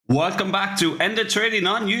Welcome back to Ended Trading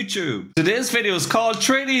on YouTube. Today's video is called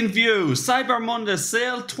TradingView Cyber Monday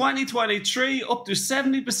Sale 2023 up to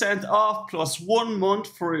 70% off plus 1 month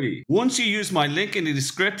free. Once you use my link in the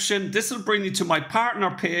description, this will bring you to my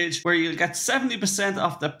partner page where you'll get 70%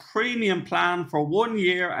 off the premium plan for 1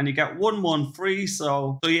 year and you get 1 month free.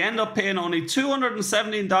 So you end up paying only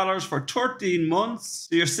 $217 for 13 months.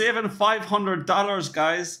 So you're saving $500,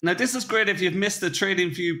 guys. Now this is great if you've missed the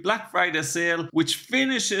TradingView Black Friday sale, which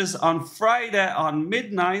finishes on Friday on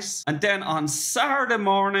midnight, and then on Saturday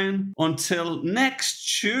morning until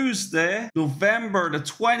next Tuesday, November the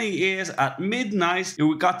 28th at midnight,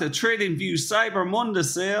 we got the TradingView Cyber Monday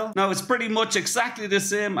sale. Now it's pretty much exactly the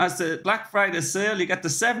same as the Black Friday sale. You get the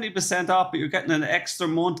 70% off, but you're getting an extra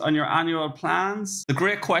month on your annual plans. The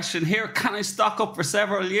great question here, can I stock up for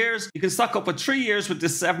several years? You can stock up for 3 years with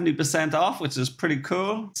this 70% off, which is pretty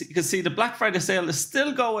cool. So you can see the Black Friday sale is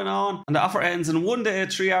still going on, and the offer ends in 1 day,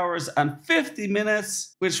 3 hours and 50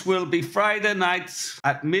 minutes, which will be Friday night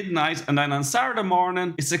at midnight. And then on Saturday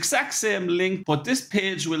morning, it's the exact same link, but this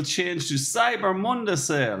page will change to Cyber Monday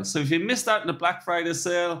sale. So if you missed out on the Black Friday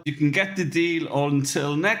sale, you can get the deal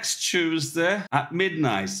until next Tuesday at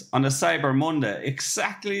midnight on the Cyber Monday.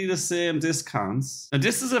 Exactly the same discounts. Now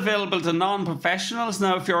this is available to non-professionals.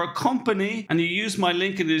 Now if you're a company and you use my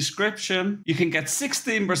link in the description, you can get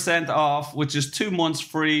 16% off, which is 2 months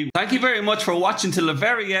free. Thank you very much for watching till the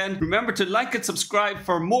very end. Remember to like and subscribe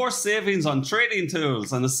for more savings on trading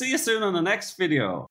tools, and I'll see you soon on the next video.